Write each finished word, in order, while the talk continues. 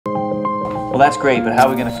Well, that's great, but how are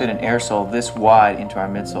we going to fit an air sole this wide into our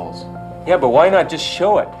midsoles? Yeah, but why not just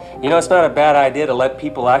show it? You know, it's not a bad idea to let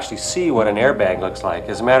people actually see what an airbag looks like.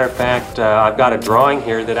 As a matter of fact, I've got a drawing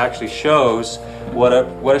here that actually shows what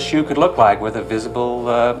a shoe could look like with a visible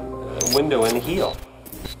window in the heel.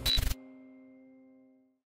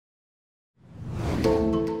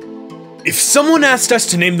 If someone asked us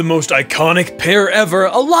to name the most iconic pair ever,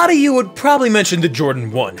 a lot of you would probably mention the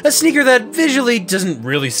Jordan 1. A sneaker that visually doesn't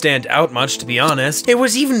really stand out much, to be honest. It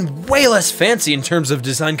was even way less fancy in terms of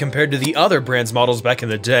design compared to the other brand's models back in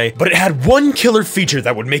the day, but it had one killer feature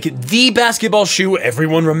that would make it the basketball shoe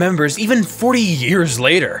everyone remembers even 40 years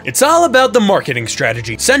later. It's all about the marketing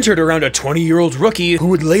strategy, centered around a 20-year-old rookie who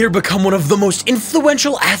would later become one of the most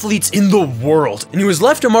influential athletes in the world, and who has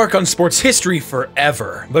left a mark on sports history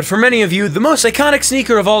forever. But for many of you, the most iconic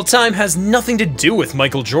sneaker of all time has nothing to do with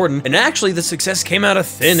Michael Jordan, and actually the success came out of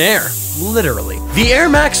thin air. Literally. The Air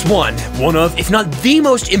Max 1, one of, if not the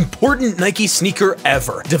most important Nike sneaker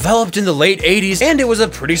ever, developed in the late 80s, and it was a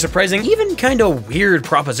pretty surprising, even kinda weird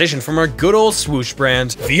proposition from our good old swoosh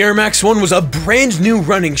brand. The Air Max 1 was a brand new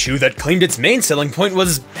running shoe that claimed its main selling point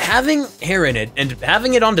was having air in it, and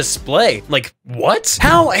having it on display. Like, what?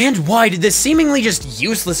 How and why did this seemingly just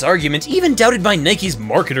useless argument, even doubted by Nike's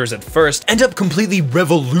marketers at first, end up completely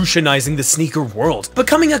revolutionizing the sneaker world,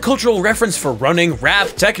 becoming a cultural reference for running, rap,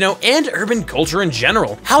 techno, and urban culture in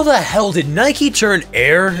general? How the hell did Nike turn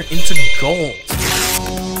air into gold?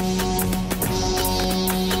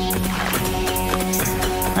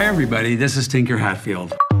 Hi everybody, this is Tinker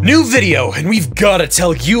Hatfield. New video, and we've gotta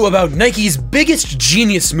tell you about Nike's biggest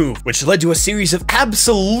genius move, which led to a series of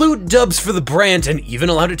absolute dubs for the brand and even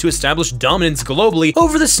allowed it to establish dominance globally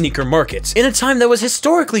over the sneaker market, in a time that was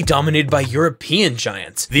historically dominated by European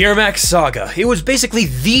giants. The Air Max saga. It was basically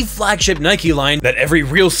the flagship Nike line that every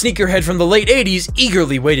real sneakerhead from the late 80s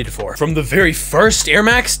eagerly waited for. From the very first Air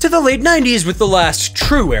Max to the late 90s with the last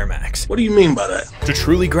true Air Max. What do you mean by that? To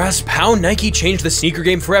truly grasp how Nike changed the sneaker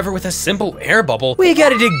game forever with a simple air bubble, we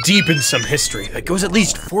gotta dig deep in some history that goes at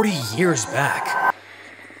least 40 years back.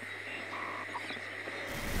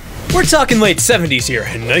 We're talking late 70s here,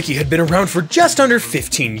 and Nike had been around for just under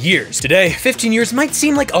 15 years. Today, 15 years might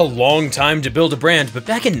seem like a long time to build a brand, but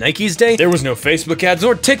back in Nike's day, there was no Facebook ads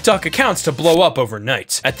or TikTok accounts to blow up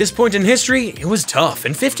overnight. At this point in history, it was tough,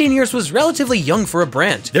 and 15 years was relatively young for a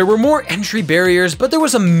brand. There were more entry barriers, but there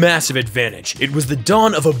was a massive advantage. It was the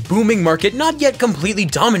dawn of a booming market not yet completely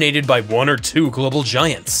dominated by one or two global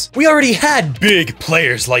giants. We already had big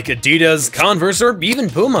players like Adidas, Converse, or even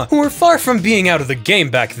Puma, who were far from being out of the game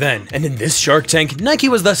back then. And in this Shark Tank, Nike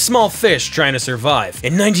was the small fish trying to survive.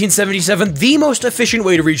 In 1977, the most efficient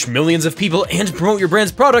way to reach millions of people and promote your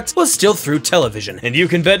brand's products was still through television. And you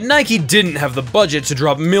can bet Nike didn't have the budget to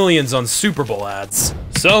drop millions on Super Bowl ads.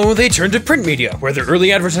 So they turned to print media, where their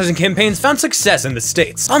early advertising campaigns found success in the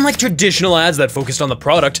States. Unlike traditional ads that focused on the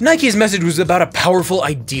product, Nike's message was about a powerful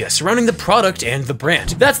idea surrounding the product and the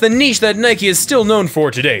brand. That's the niche that Nike is still known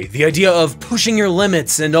for today, the idea of pushing your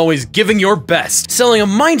limits and always giving your best, selling a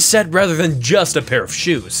mindset rather than just a pair of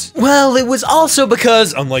shoes. Well, it was also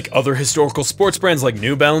because, unlike other historical sports brands like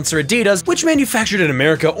New Balance or Adidas, which manufactured in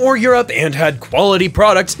America or Europe and had quality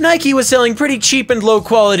products, Nike was selling pretty cheap and low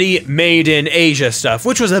quality, made in Asia stuff,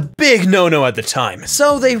 which was a big no-no at the time,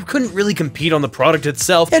 so they couldn't really compete on the product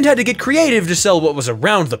itself and had to get creative to sell what was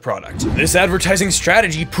around the product. This advertising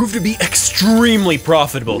strategy proved to be extremely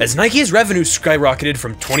profitable, as Nike's revenue skyrocketed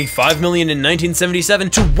from $25 million in 1977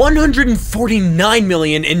 to $149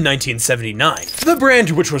 million in 1979. The brand,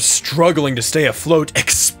 which was struggling to stay afloat,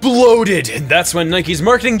 exploded, and that's when Nike's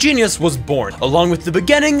marketing genius was born, along with the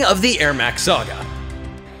beginning of the Air Max saga.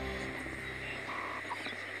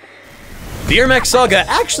 The Air Max saga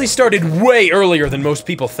actually started way earlier than most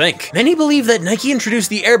people think. Many believe that Nike introduced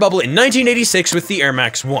the air bubble in 1986 with the Air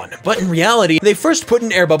Max 1, but in reality, they first put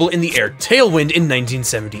an air bubble in the Air Tailwind in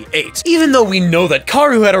 1978, even though we know that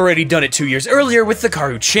Karoo had already done it 2 years earlier with the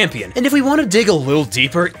Karoo Champion. And if we want to dig a little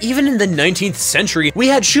deeper, even in the 19th century, we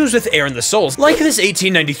had shoes with air in the soles, like this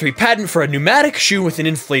 1893 patent for a pneumatic shoe with an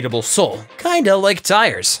inflatable sole, kinda like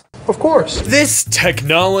tires. Of course. This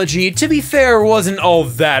technology, to be fair, wasn't all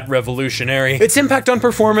that revolutionary. Its impact on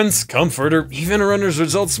performance, comfort, or even a runner's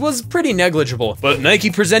results was pretty negligible, but Nike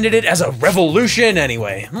presented it as a revolution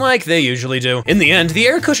anyway, like they usually do. In the end, the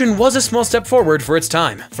air cushion was a small step forward for its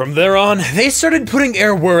time. From there on, they started putting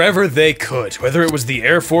air wherever they could, whether it was the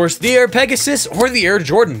Air Force, the Air Pegasus, or the Air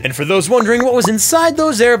Jordan. And for those wondering what was inside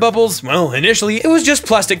those air bubbles, well, initially, it was just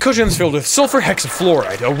plastic cushions filled with sulfur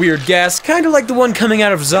hexafluoride, a weird gas, kinda like the one coming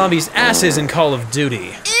out of zombies' asses in Call of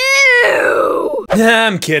Duty. Ew! Nah,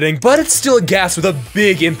 I'm kidding, but it's still a gas with a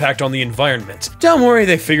big impact on the environment. Don't worry,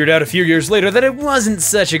 they figured out a few years later that it wasn't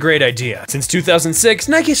such a great idea. Since 2006,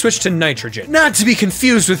 Nike switched to nitrogen, not to be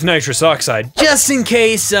confused with nitrous oxide, just in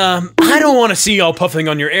case, I don't want to see y'all puffing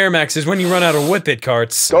on your Air Maxes when you run out of Whip-It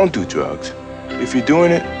carts. Don't do drugs. If you're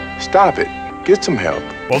doing it, stop it. Get some help.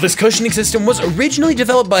 While this cushioning system was originally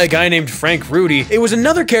developed by a guy named Frank Rudy, it was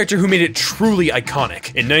another character who made it truly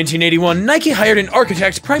iconic. In 1981, Nike hired an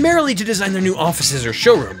architect primarily to design their new offices or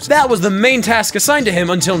showrooms. That was the main task assigned to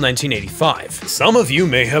him until 1985. Some of you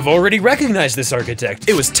may have already recognized this architect.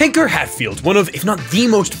 It was Tinker Hatfield, one of, if not the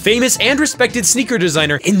most famous and respected sneaker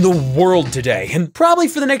designer in the world today, and probably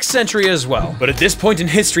for the next century as well. But at this point in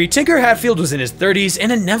history, Tinker Hatfield was in his 30s and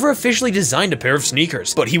had never officially designed a pair of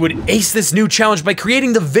sneakers. But he would ace this new challenge by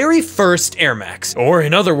creating the very first Air Max, or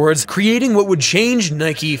in other words, creating what would change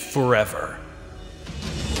Nike forever.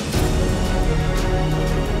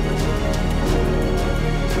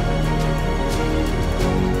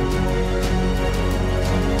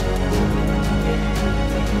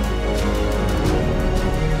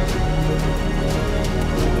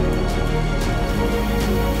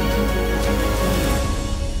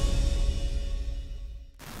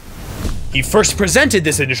 He first presented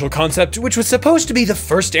this initial concept, which was supposed to be the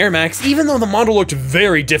first Air Max, even though the model looked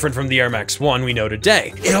very different from the Air Max 1 we know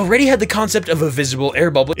today. It already had the concept of a visible air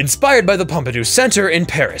bubble inspired by the Pompidou Center in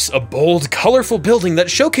Paris, a bold, colorful building that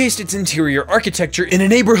showcased its interior architecture in a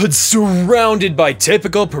neighborhood surrounded by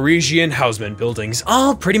typical Parisian Haussmann buildings,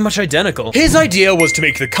 all pretty much identical. His idea was to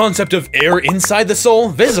make the concept of air inside the sole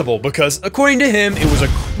visible because, according to him, it was a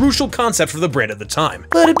crucial concept for the brand at the time,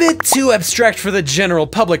 but a bit too abstract for the general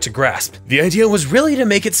public to grasp. The idea was really to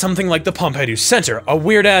make it something like the Pompidou Center, a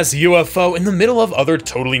weird-ass UFO in the middle of other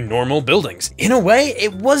totally normal buildings. In a way,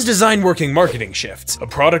 it was design working marketing shifts, a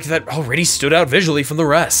product that already stood out visually from the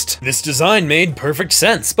rest. This design made perfect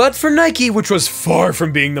sense, but for Nike, which was far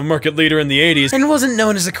from being the market leader in the 80s and wasn't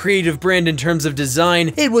known as a creative brand in terms of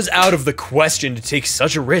design, it was out of the question to take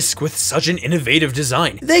such a risk with such an innovative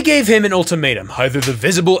design. They gave him an ultimatum: either the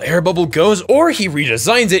visible air bubble goes, or he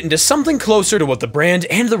redesigns it into something closer to what the brand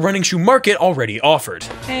and the running shoe market already offered.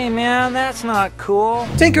 Hey man, that's not cool.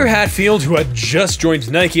 Tinker Hatfield, who had just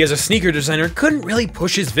joined Nike as a sneaker designer, couldn't really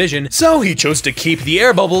push his vision, so he chose to keep the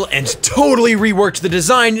air bubble and totally reworked the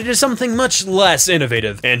design into something much less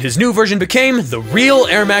innovative. And his new version became the real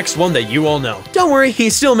Air Max 1 that you all know. Don't worry, he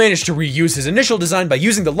still managed to reuse his initial design by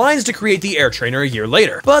using the lines to create the Air Trainer a year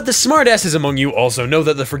later. But the smartasses among you also know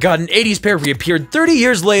that the forgotten 80s pair reappeared 30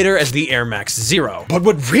 years later as the Air Max 0. But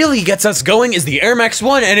what really gets us going is the Air Max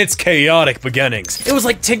 1 and its chaotic beginnings. It was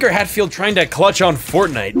like Tinker Hatfield trying to clutch on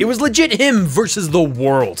Fortnite. It was legit him versus the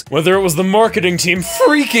world. Whether it was the marketing team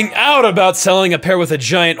freaking out about selling a pair with a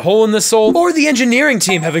giant hole in the sole, or the engineering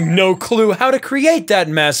team having no clue how to create that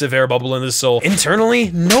massive air bubble in the sole,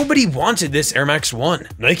 internally, nobody wanted this Air Max 1.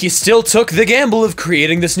 Nike still took the gamble of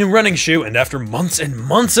creating this new running shoe, and after months and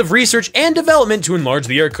months of research and development to enlarge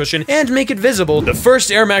the air cushion and make it visible, the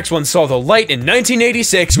first Air Max 1 saw the light in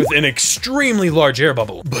 1986 with an extremely large air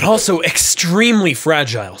bubble, but also extremely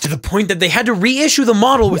fragile, to the point that they had to reissue the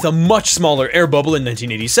model with a much smaller air bubble in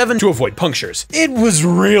 1987 to avoid punctures. It was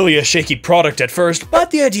really a shaky product at first,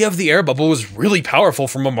 but the idea of the air bubble was really powerful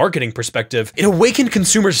from a marketing perspective. It awakened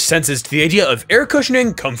consumers' senses to the idea of air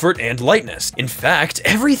cushioning, comfort, and lightness. In fact,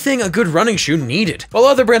 everything a good running shoe needed. While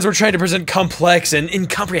other brands were trying to present complex and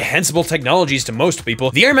incomprehensible technologies to most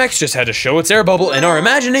people, the Air Max just had to show its air bubble and our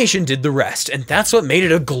imagination did the rest, and that's what made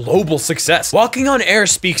it a global success. Walking on air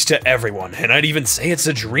speaks to everyone, and I'd even say it's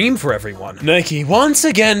a dream for everyone. Nike once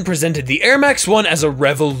again presented the Air Max 1 as a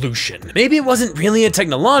revolution. Maybe it wasn't really a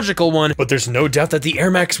technological one, but there's no doubt that the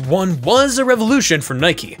Air Max 1 was a revolution for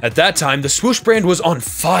Nike. At that time, the swoosh brand was on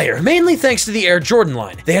fire, mainly thanks to the Air Jordan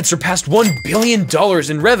line. They had surpassed $1 billion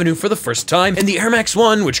in revenue for the first time, and the Air Max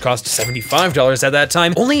 1, which cost $75 at that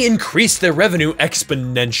time, only increased their revenue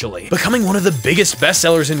exponentially, becoming one of the biggest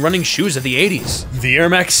bestsellers in running shoes of the 80s. The Air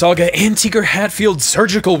Max saga and Tinker Hatfield's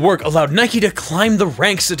surgical work allowed Nike to climb the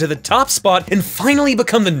ranks to the top spot and finally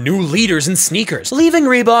become the new leaders in sneakers, leaving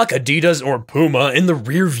Reebok, Adidas, or Puma in the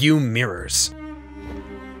rearview mirrors.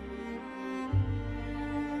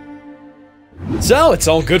 So, it's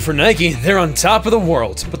all good for Nike, they're on top of the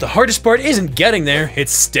world, but the hardest part isn't getting there,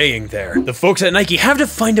 it's staying there. The folks at Nike have to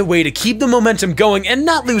find a way to keep the momentum going and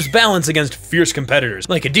not lose balance against fierce competitors,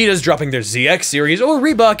 like Adidas dropping their ZX series, or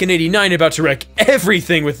Reebok in '89 about to wreck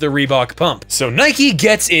everything with the Reebok pump. So Nike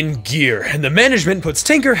gets in gear, and the management puts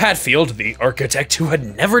Tinker Hatfield, the architect who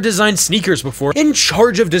had never designed sneakers before, in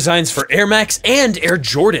charge of designs for Air Max and Air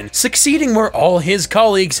Jordan, succeeding where all his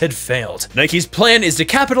colleagues had failed. Nike's plan is to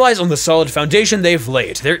capitalize on the solid foundation foundation they've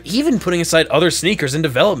laid. They're even putting aside other sneakers in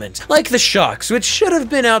development, like the Shocks, which should have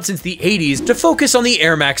been out since the 80s to focus on the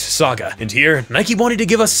airmax saga. And here, Nike wanted to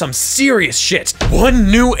give us some serious shit.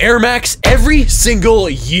 One new airmax every single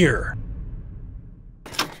year.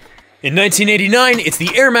 In 1989, it's the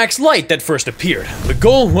Air Max Light that first appeared. The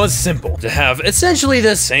goal was simple, to have essentially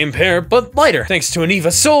the same pair, but lighter, thanks to an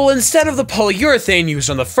EVA sole instead of the polyurethane used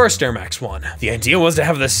on the first Air Max one. The idea was to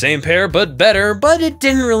have the same pair, but better, but it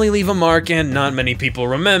didn't really leave a mark and not many people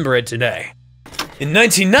remember it today. In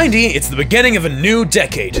 1990, it's the beginning of a new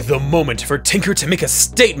decade, the moment for Tinker to make a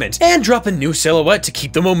statement and drop a new silhouette to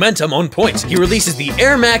keep the momentum on point. He releases the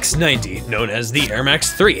Air Max 90, known as the Air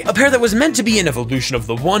Max 3, a pair that was meant to be an evolution of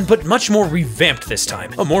the one, but much more revamped this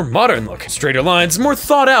time. A more modern look, straighter lines, more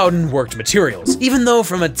thought out and worked materials. Even though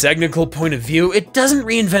from a technical point of view, it doesn't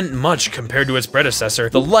reinvent much compared to its predecessor,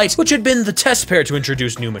 the Light, which had been the test pair to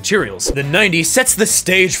introduce new materials. The 90 sets the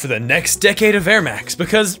stage for the next decade of Air Max,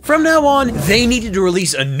 because from now on, they needed to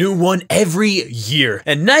release a new one every year,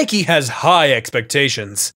 and Nike has high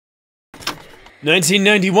expectations.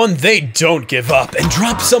 1991, they don't give up and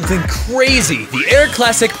drop something crazy, the Air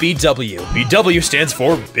Classic BW. BW stands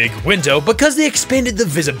for Big Window because they expanded the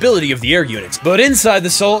visibility of the air units, but inside the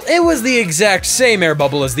sole, it was the exact same air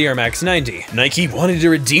bubble as the Air Max 90. Nike wanted to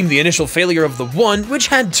redeem the initial failure of the one, which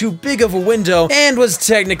had too big of a window and was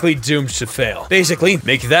technically doomed to fail. Basically,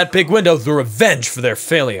 make that big window the revenge for their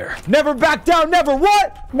failure. Never back down, never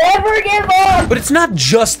what? Never give up! But it's not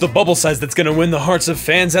just the bubble size that's gonna win the hearts of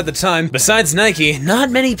fans at the time. Besides Nike, not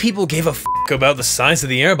many people gave a f about the size of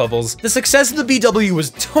the air bubbles. The success of the BW was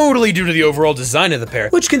totally due to the overall design of the pair,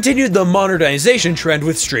 which continued the modernization trend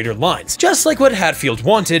with straighter lines, just like what Hatfield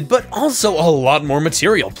wanted, but also a lot more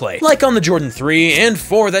material play, like on the Jordan 3 and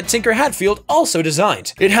 4 that Tinker Hatfield also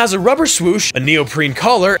designed. It has a rubber swoosh, a neoprene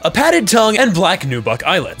collar, a padded tongue, and black nubuck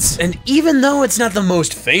eyelets. And even though it's not the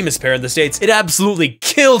most famous pair in the States, it absolutely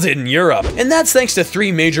killed it in Europe, and that's thanks to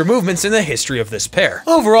 3 major movements in the history of this pair.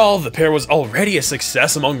 Overall, the pair was already a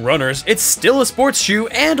success among runners, it's still a sports shoe,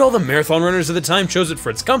 and all the marathon runners of the time chose it for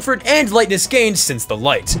its comfort and lightness gained since the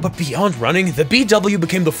Light. But beyond running, the BW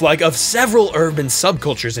became the flag of several urban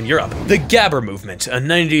subcultures in Europe. The Gabber movement, a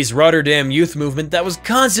 90s Rotterdam youth movement that was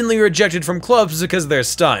constantly rejected from clubs because of their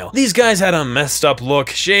style. These guys had a messed up look,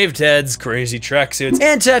 shaved heads, crazy tracksuits,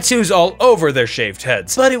 and tattoos all over their shaved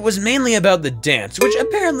heads. But it was mainly about the dance, which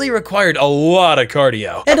apparently required a lot of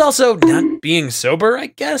cardio. And also, not being sober, I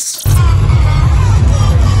guess?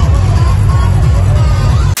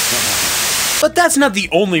 But that's not the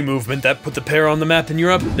only movement that put the pair on the map in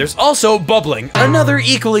Europe. There's also bubbling, another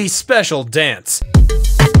equally special dance.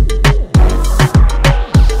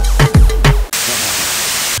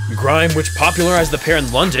 Grime, which popularized the pair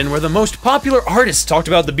in London, where the most popular artists talked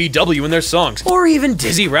about the BW in their songs, or even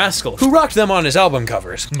Dizzy Rascal, who rocked them on his album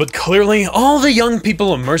covers. But clearly, all the young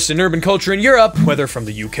people immersed in urban culture in Europe, whether from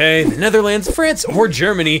the UK, the Netherlands, France, or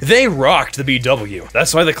Germany, they rocked the BW.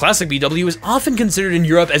 That's why the classic BW is often considered in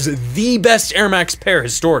Europe as the best Air Max pair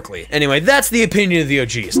historically. Anyway, that's the opinion of the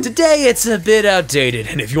OGs. Today, it's a bit outdated,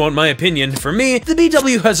 and if you want my opinion, for me, the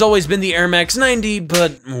BW has always been the Air Max 90,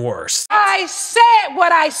 but worse. I said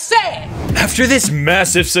what I said! After this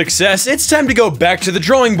massive success, it's time to go back to the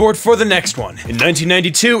drawing board for the next one. In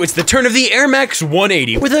 1992, it's the turn of the Air Max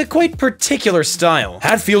 180 with a quite particular style.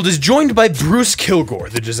 Hatfield is joined by Bruce Kilgore,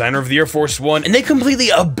 the designer of the Air Force One, and they completely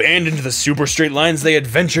abandoned the super straight lines they had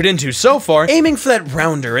ventured into so far, aiming for that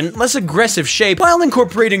rounder and less aggressive shape while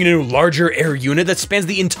incorporating a new larger air unit that spans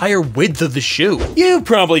the entire width of the shoe. You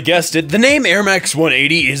probably guessed it, the name Air Max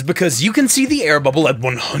 180 is because you can see the air bubble at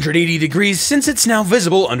 180 degrees since it's now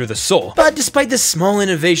visible under the sole. But despite this small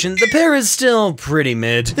innovation, the pair is still pretty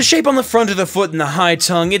mid. The shape on the front of the foot and the high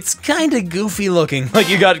tongue, it's kinda goofy looking, like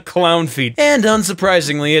you got clown feet. And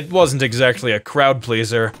unsurprisingly, it wasn't exactly a crowd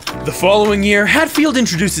pleaser. The following year, Hatfield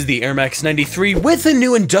introduces the Air Max 93 with a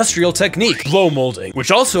new industrial technique, blow molding,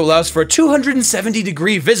 which also allows for a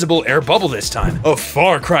 270-degree visible air bubble this time. A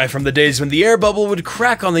far cry from the days when the air bubble would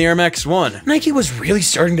crack on the Air Max 1. Nike was really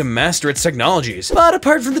starting to master its technologies, but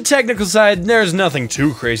apart from the technical side, there's nothing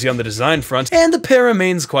too crazy on the design front, and the pair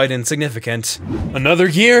remains quite insignificant. Another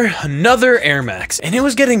year, another Air Max, and it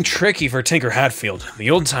was getting tricky for Tinker Hatfield.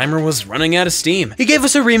 The old timer was running out of steam. He gave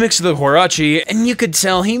us a remix of the Huarache, and you could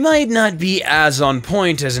tell he might not be as on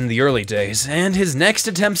point as in the early days, and his next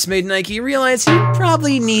attempts made Nike realize he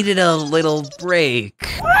probably needed a little break.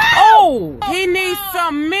 Oh! He needs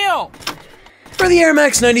some milk! For the Air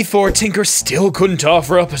Max 94, Tinker still couldn't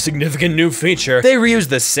offer up a significant new feature. They reused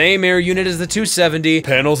the same air unit as the 270,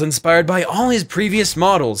 panels inspired by all his previous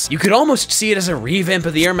models. You could almost see it as a revamp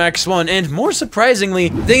of the Air Max 1, and more surprisingly,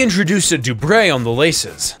 they introduced a Dubré on the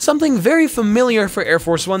laces. Something very familiar for Air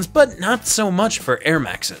Force Ones, but not so much for Air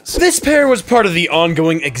Maxes. This pair was part of the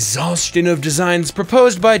ongoing exhaustion of designs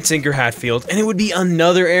proposed by Tinker Hatfield, and it would be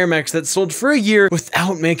another Air Max that sold for a year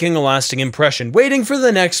without making a lasting impression, waiting for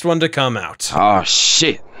the next one to come out. Oh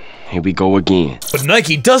shit. Here we go again. But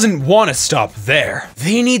Nike doesn't want to stop there.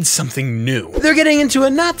 They need something new. They're getting into a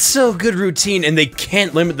not so good routine, and they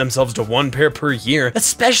can't limit themselves to one pair per year,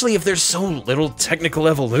 especially if there's so little technical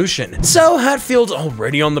evolution. So Hatfield,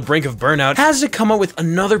 already on the brink of burnout, has to come up with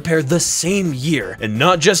another pair the same year, and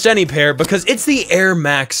not just any pair, because it's the Air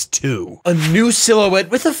Max 2. A new silhouette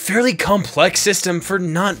with a fairly complex system for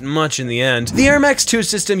not much in the end. The Air Max 2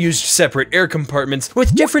 system used separate air compartments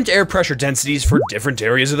with different air pressure densities for different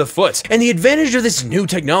areas of the foot. And the advantage of this new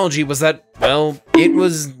technology was that, well, it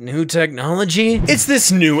was new technology. It's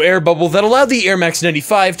this new air bubble that allowed the Air Max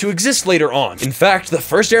 95 to exist later on. In fact, the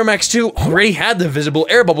first Air Max 2 already had the visible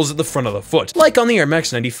air bubbles at the front of the foot, like on the Air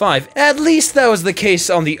Max 95. At least that was the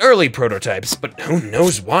case on the early prototypes, but who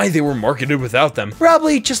knows why they were marketed without them.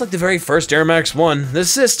 Probably just like the very first Air Max 1, the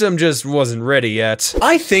system just wasn't ready yet.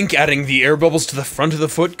 I think adding the air bubbles to the front of the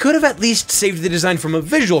foot could have at least saved the design from a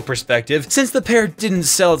visual perspective, since the pair didn't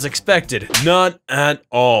sell as expected. Not at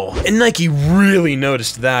all. And Nike really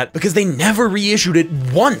noticed that, because they never reissued it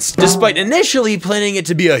once, despite initially planning it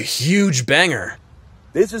to be a huge banger.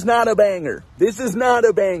 This is not a banger. This is not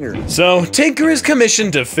a banger. So, Tinker is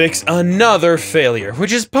commissioned to fix another failure,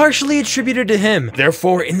 which is partially attributed to him.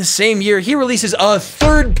 Therefore, in the same year, he releases a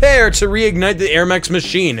third pair to reignite the Air Max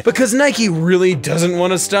machine, because Nike really doesn't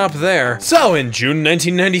want to stop there. So, in June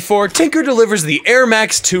 1994, Tinker delivers the Air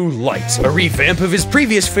Max 2 Lite, a revamp of his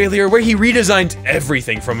previous failure where he redesigned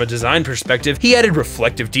everything from a design perspective. He added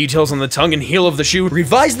reflective details on the tongue and heel of the shoe,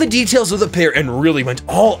 revised the details of the pair, and really went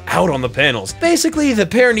all out on the panels. Basically, the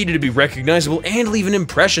pair needed to be recognizable and leave an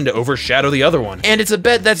impression to overshadow the other one, and it's a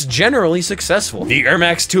bet that's generally successful. The Air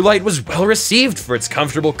Max 2 Lite was well received for its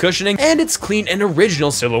comfortable cushioning and its clean and original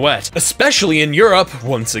silhouette, especially in Europe,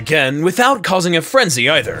 once again, without causing a frenzy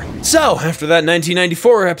either. So, after that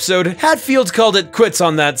 1994 episode, Hatfield called it quits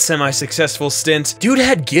on that semi-successful stint. Dude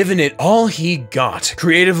had given it all he got,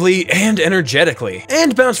 creatively and energetically,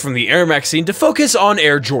 and bounced from the Air Max scene to focus on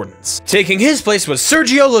Air Jordans. Taking his place was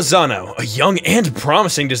Sergio Lozano, a young and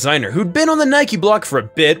promising designer who'd been on the Nike block for a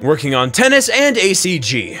bit, working on tennis and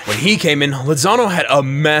ACG. When he came in, Lozano had a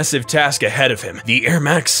massive task ahead of him. The Air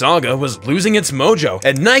Max saga was losing its mojo,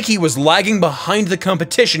 and Nike was lagging behind the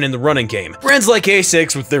competition in the running game. Brands like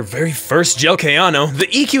Asics with their very first Gel Kayano, the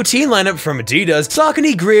EQT lineup from Adidas,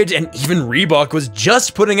 Saucony Grid, and even Reebok was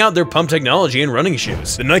just putting out their pump technology in running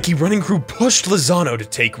shoes. The Nike running crew pushed Lozano to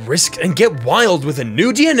take risks and get wild with a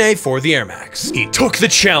new DNA for the Air Max. He took the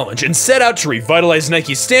challenge and set out to revitalize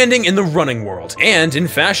Nike's standing in the running world, and in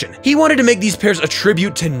fashion. He wanted to make these pairs a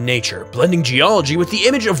tribute to nature, blending geology with the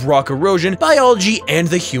image of rock erosion, biology, and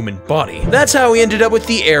the human body. That's how we ended up with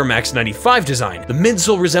the Air Max 95 design, the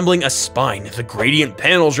midsole resembling a spine, the gradient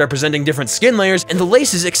panels representing different skin layers, and the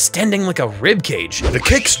laces extending like a rib cage. The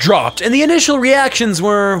kicks dropped, and the initial reactions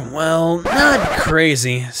were, well, not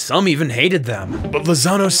crazy. Some even hated them. But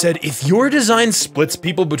Lozano said, if your design splits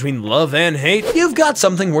people between love and hate, you've got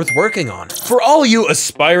something worth working on. For all you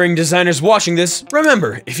aspiring designers watching this,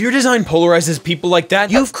 remember, if your design polarizes people like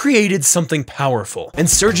that, you've created something powerful. And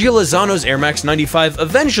Sergio Lozano's Air Max 95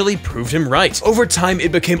 eventually proved him right. Over time,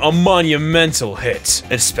 it became a monumental hit,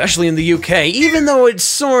 especially in the UK, even though it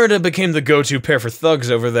sorta became the go-to pair for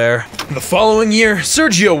thugs over there. The following year,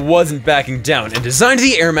 Sergio wasn't backing down and designed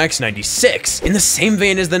the Air Max 96, in the same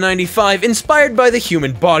vein as the 95, inspired by the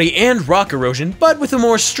human body and rock erosion, but with a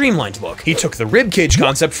more streamlined look. He took the ribcage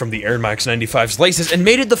concept from the Air Max 95's laces and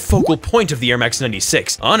made it the focal point of the Air Max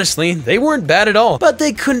 96. Honestly, they weren't bad at all, but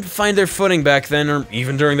they couldn't find their footing back then, or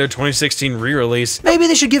even during their 2016 re-release. Maybe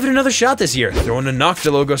they should give it another shot this year, throw in a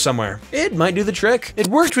Nocta logo somewhere. It might do the trick. It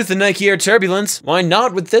worked with the Nike Air Turbulence, why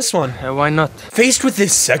not with this one? Why not? Faced with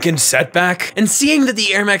this second setback, and seeing that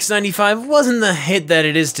the Air Max 95 wasn't the hit that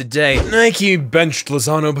it is today, Nike benched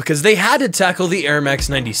Lozano because they had to tackle the Air Max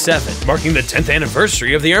 97. Marking the 10th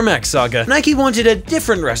anniversary of the Air Max saga, Nike wanted a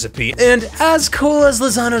different recipe, and as cool as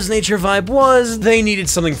Lozano's nature vibe was, they needed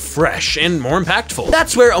something fresh and more impactful.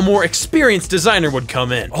 That's where a more experienced designer would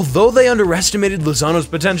come in. Although they underestimated Lozano's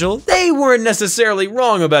potential, they weren't necessarily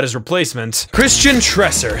wrong about his replacement. Christian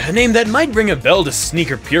Tresser, a name that might ring a bell to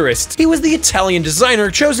sneaker purists. He was the Italian designer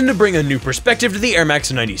chosen to bring a new perspective to the Air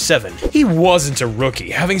Max 97. He wasn't a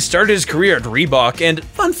rookie, having started his career at Reebok, and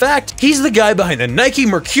fun fact, he's the guy behind the Nike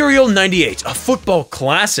Mercurial 98, a football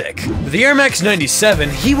classic. With the Air Max 97,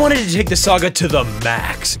 he wanted to take the saga to the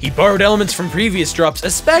max. He borrowed elements from previous drops,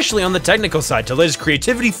 especially on the technical side, to let his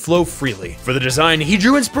creativity flow freely. For the design, he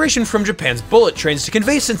drew inspiration from Japan's bullet trains to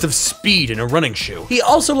convey a sense of speed in a running shoe. He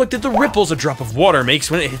also looked at the ripples a drop of water makes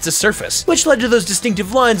when it hits a surface, which led to those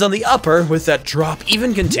distinctive lines on the upper, with that drop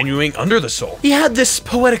even continuing under the sole. He had this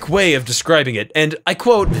poetic way of describing it, and I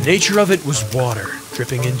quote, "The nature of it was water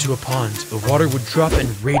dripping into a pond. The water would drop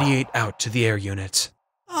and radiate out to the air unit."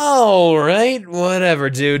 Alright, whatever,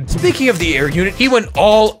 dude. Speaking of the air unit, he went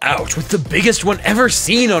all out with the biggest one ever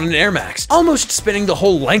seen on an Air Max, almost spinning the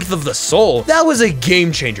whole length of the sole. That was a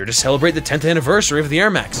game changer to celebrate the 10th anniversary of the Air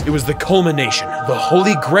Max. It was the culmination, the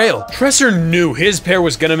holy grail. Tresser knew his pair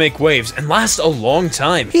was gonna make waves and last a long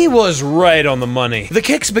time. He was right on the money. The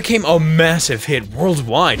kicks became a massive hit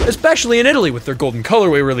worldwide, especially in Italy with their golden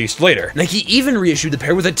colorway released later. Nike even reissued the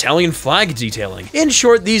pair with Italian flag detailing. In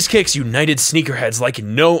short, these kicks united sneakerheads like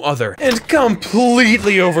no other, and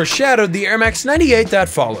completely overshadowed the Air Max 98 that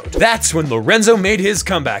followed. That's when Lorenzo made his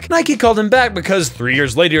comeback. Nike called him back because 3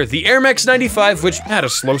 years later, the Air Max 95, which had a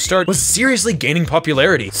slow start, was seriously gaining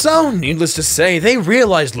popularity. So, needless to say, they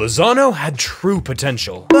realized Lozano had true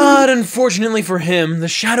potential. But unfortunately for him, the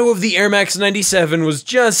shadow of the Air Max 97 was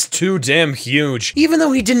just too damn huge. Even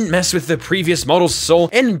though he didn't mess with the previous model's sole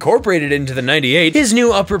and incorporated it into the 98, his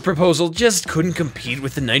new upper proposal just couldn't compete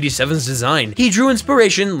with the 97's design. He drew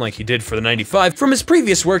inspiration, like he did for the 95, from his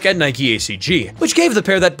previous work at Nike ACG, which gave the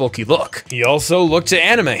pair that bulky look. He also looked to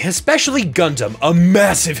anime, especially Gundam, a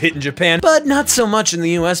massive hit in Japan, but not so much in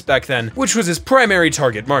the US back then, which was his primary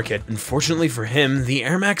target market. Unfortunately for him, the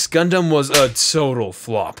Air Max Gundam was a total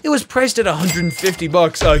flop. It was priced at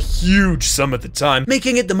 $150, a huge sum at the time,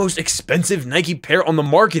 making it the most expensive Nike pair on the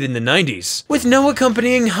market in the 90s. With no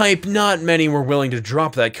accompanying hype, not many were willing to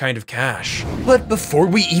drop that kind of cash. But before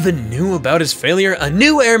we even knew about his failure, a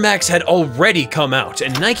new Air Max had already come out,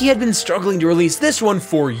 and Nike had been struggling to release this one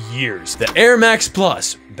for years. The Air Max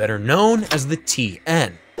Plus, better known as the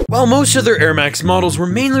TN. While most other Air Max models were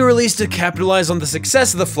mainly released to capitalize on the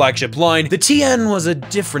success of the flagship line, the TN was a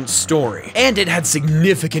different story, and it had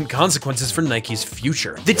significant consequences for Nike's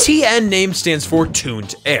future. The TN name stands for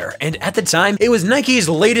Tuned Air, and at the time, it was Nike's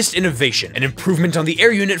latest innovation, an improvement on the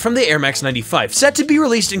Air unit from the Air Max 95, set to be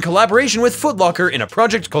released in collaboration with Foot Locker in a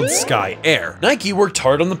project called Sky Air. Nike worked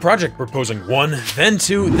hard on the project, proposing 1, then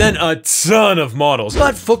 2, then a ton of models,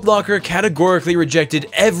 but Foot Locker categorically rejected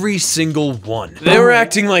every single one. They were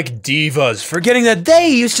acting like divas, forgetting that they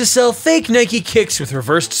used to sell fake Nike kicks with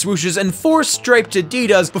reversed swooshes and 4-striped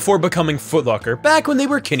Adidas before becoming Foot Locker, back when they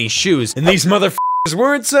were Kinney shoes, and these motherfuckers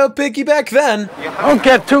weren't so picky back then. Don't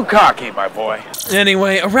get too cocky, my boy.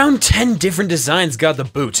 Anyway, around 10 different designs got the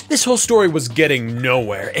boot. This whole story was getting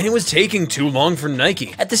nowhere, and it was taking too long for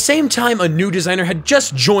Nike. At the same time, a new designer had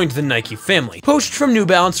just joined the Nike family, poached from New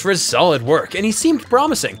Balance for his solid work, and he seemed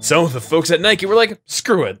promising. So the folks at Nike were like,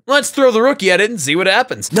 screw it, let's throw the rookie at it and see what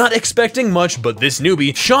happens. Not expecting much, but this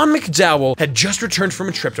newbie, Sean McDowell, had just returned from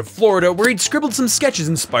a trip to Florida where he'd scribbled some sketches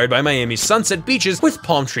inspired by Miami's sunset beaches with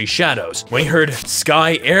palm tree shadows. When he heard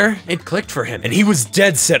Sky Air, it clicked for him, and he was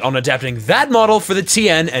dead set on adapting that model for the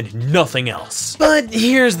TN and nothing else. But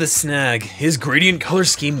here's the snag. His gradient color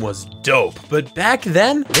scheme was dope, but back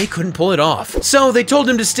then, they couldn't pull it off. So they told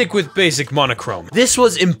him to stick with basic monochrome. This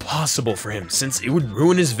was impossible for him, since it would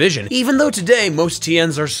ruin his vision. Even though today, most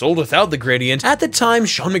TNs are sold without the gradient, at the time,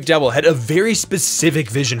 Sean McDowell had a very specific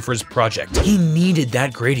vision for his project. He needed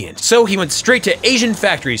that gradient. So he went straight to Asian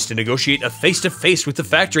factories to negotiate a face-to-face with the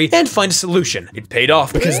factory and find a solution. It paid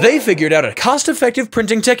off because they figured out a cost-effective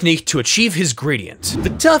printing technique to achieve his gradient. The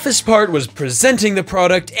toughest part was presenting the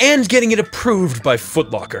product and getting it approved by Foot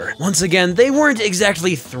Locker. Once again, they weren't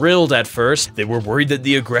exactly thrilled at first. They were worried that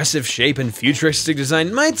the aggressive shape and futuristic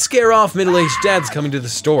design might scare off middle-aged dads coming to the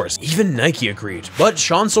stores. Even Nike agreed, but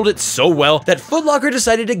Sean sold it so well that Foot Locker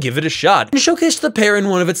decided to give it a shot and showcased the pair in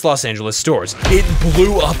one of its Los Angeles stores. It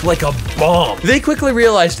blew up like a bomb. They quickly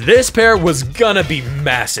realized this pair was gonna be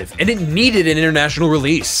massive, and it needed an international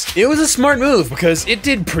release. It was a smart move because it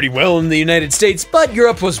did pretty well in the United States, but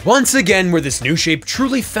Europe was once again where this new shape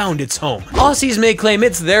truly found its home. Aussies may claim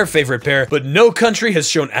it's their favorite pair, but no country has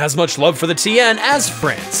shown as much love for the TN as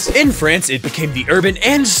France. In France, it became the urban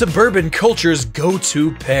and suburban culture's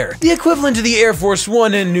go-to pair, the equivalent to the Air Force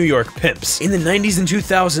One and New York pimps. In the 90s and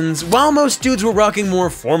 2000s, while most dudes were rocking more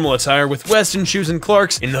formal attire with Weston shoes and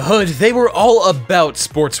Clarks, in the hood, they were all about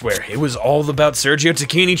sportswear. It was all about Sergio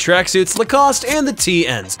Tacchini tracksuits, Lacoste, and the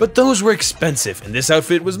TNs. But those were expensive, and this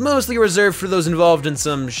outfit was mostly reserved for those involved in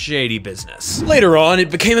some shady business. Later on,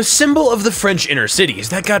 it became a symbol of the French inner cities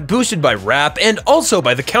that got boosted by rap and also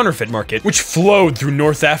by the counterfeit market, which flowed through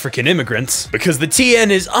North African immigrants, because the TN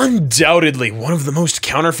is undoubtedly one of the most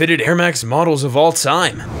counterfeited Air Max models of all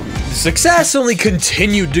time. The success only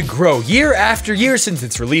continued to grow year after year since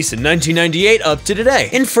its release in 1998 up to today.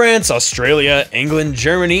 In France, Australia, England,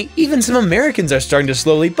 Germany, even some Americans are starting to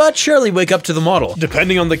slowly but surely wake up to the model.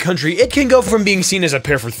 Depending on the country, it can go from being seen as a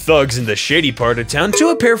pair for thugs in the shady part of town to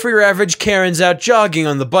a pair for your average Karens out jogging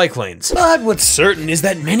on the bike lanes. But what's certain is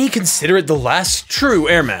that many consider it the last true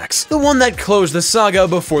Air Max, the one that closed the saga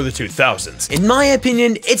before the 2000s. In my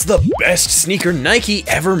opinion, it's the best sneaker Nike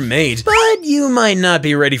ever made, but you might not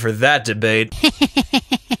be ready for that debate.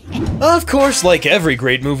 Of course, like every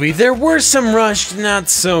great movie, there were some rushed, not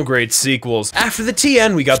so great sequels. After the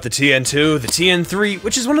TN, we got the TN2, the TN3,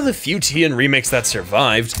 which is one of the few TN remakes that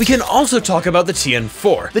survived. We can also talk about the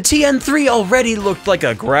TN4. The TN3 already looked like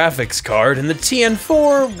a graphics card, and the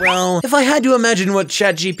TN4, well, if I had to imagine what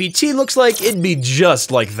ChatGPT looks like, it'd be just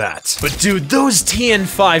like that. But dude, those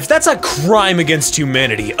TN5s, that's a crime against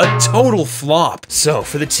humanity, a total flop. So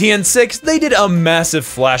for the TN6, they did a massive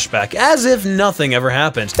flashback, as if nothing ever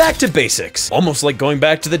happened. Back to basics, almost like going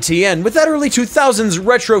back to the TN with that early 2000s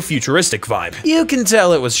retro futuristic vibe. You can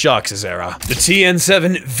tell it was Shox' era. The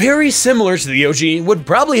TN7, very similar to the OG, would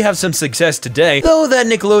probably have some success today, though that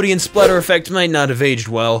Nickelodeon splatter effect might not have aged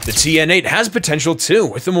well. The TN8 has potential too,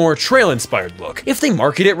 with a more trail-inspired look. If they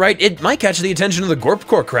market it right, it might catch the attention of the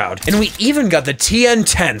Gorpcore crowd. And we even got the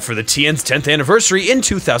TN10 for the TN's 10th anniversary in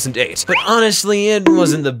 2008. But honestly, it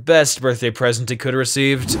wasn't the best birthday present it could have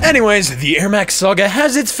received. Anyways, the Air Max saga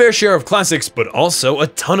has its fair share of classics, but also a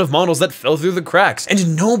ton of models that fell through the cracks,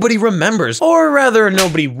 and nobody remembers, or rather,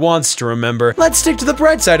 nobody wants to remember. Let's stick to the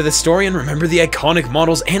bright side of the story and remember the iconic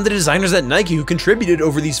models and the designers at Nike who contributed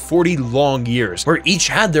over these 40 long years, where each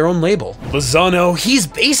had their own label. Lozano, he's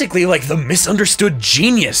basically like the misunderstood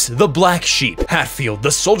genius, the black sheep. Hatfield,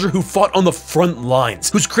 the soldier who fought on the front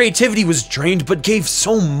lines, whose creativity was drained but gave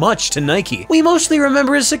so much to Nike. We mostly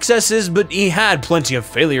remember his successes, but he had plenty of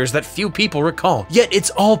failures that few people recall, yet it's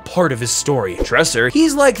all part of his story. Tresser,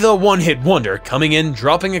 he's like the one-hit wonder, coming in,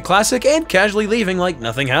 dropping a classic, and casually leaving like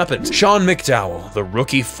nothing happened. Sean McDowell, the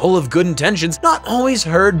rookie full of good intentions, not always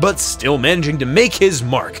heard, but still managing to make his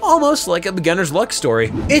mark, almost like a beginner's luck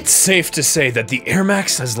story. It's safe to say that the Air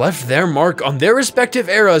Max has left their mark on their respective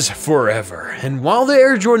eras forever, and while the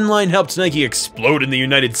Air Jordan line helped Nike explode in the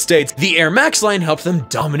United States, the Air Max line helped them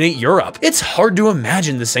dominate Europe. It's hard to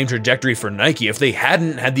imagine the same trajectory for Nike if they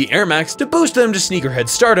hadn't had the Air Max to boost them to sneakerhead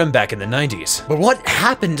stardom back in the 90s. But what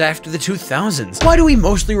happened after the 2000s? Why do we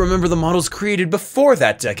mostly remember the models created before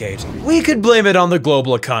that decade? We could blame it on the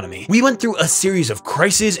global economy. We went through a series of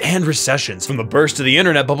crises and recessions, from the burst of the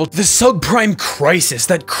internet bubble to the subprime crisis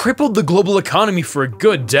that crippled the global economy for a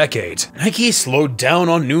good decade. Nike slowed down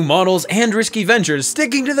on new models and risky ventures,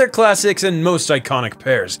 sticking to their classics and most iconic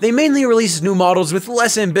pairs. They mainly released new models with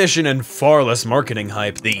less ambition and far less marketing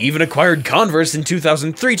hype. They even acquired Converse in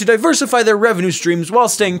 2003 to diversify their revenue streams while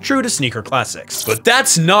staying true to sneaker classics. But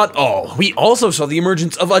that's not all. We also saw the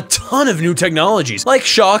emergence of a ton of new technologies, like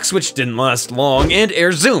Shox, which didn't last long, and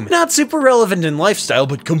Air Zoom, not super relevant in lifestyle,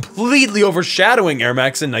 but completely overshadowing Air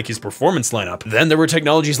Max and Nike's performance lineup. Then there were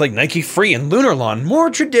technologies like Nike Free and Lunarlon, more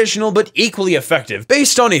traditional but equally effective,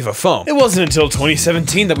 based on EVA foam. It wasn't until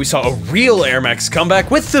 2017 that we saw a real Air Max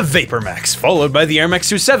comeback with the Vapor Max, followed by the Air Max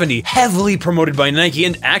 270, heavily promoted by Nike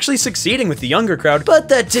and actually succeeding with the younger crowd, but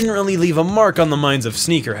that didn't really leave a mark on the minds of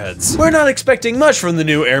sneakerheads. We're not expecting much from the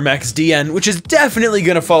new Air Max DN, which is definitely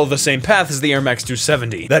gonna follow the same path as the Air Max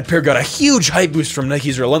 270. That pair got a huge hype boost from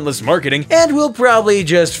Nike's relentless marketing, and will probably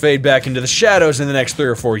just fade back into the shadows in the next 3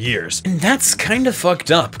 or 4 years. And that's kinda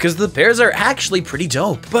fucked up, because the pairs are actually pretty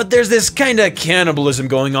dope. But there's this kinda cannibalism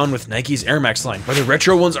going on with Nike's Air Max line, where the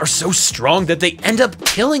retro ones are so strong that they end up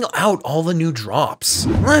killing out all the new drops.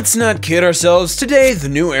 Let's not kid ourselves, today the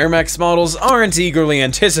new Air Max models aren't eagerly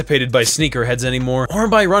anticipated by sneakerheads anymore, or or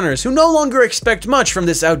by runners who no longer expect much from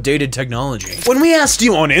this outdated technology. When we asked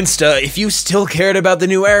you on Insta if you still cared about the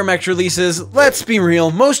new airmax releases, let's be real,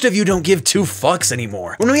 most of you don't give two fucks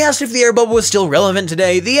anymore. When we asked if the air bubble was still relevant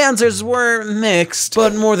today, the answers were mixed,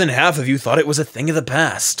 but more than half of you thought it was a thing of the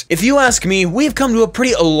past. If you ask me, we've come to a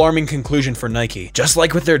pretty alarming conclusion for Nike. Just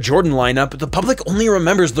like with their Jordan lineup, the public only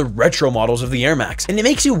remembers the retro models of the Air Max, and it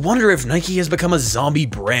makes you wonder if Nike has become a zombie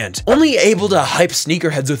brand, only able to hype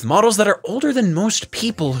sneakerheads with models that are older than most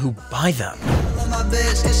people who buy them. I love my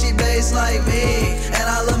bitch cause she bass like me, and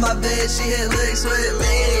I love my bitch, she hit licks with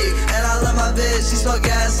me, and I love my bitch, she smoke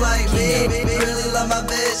gas like me, really love my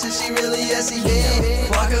bitch and she really SED.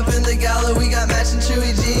 Walk up in the gala, we got matching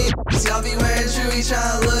Chewy jeans, y'all be wearing Chewy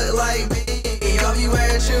tryna look like me, y'all be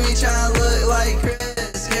wearing Chewy tryna look like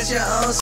Chris, get your own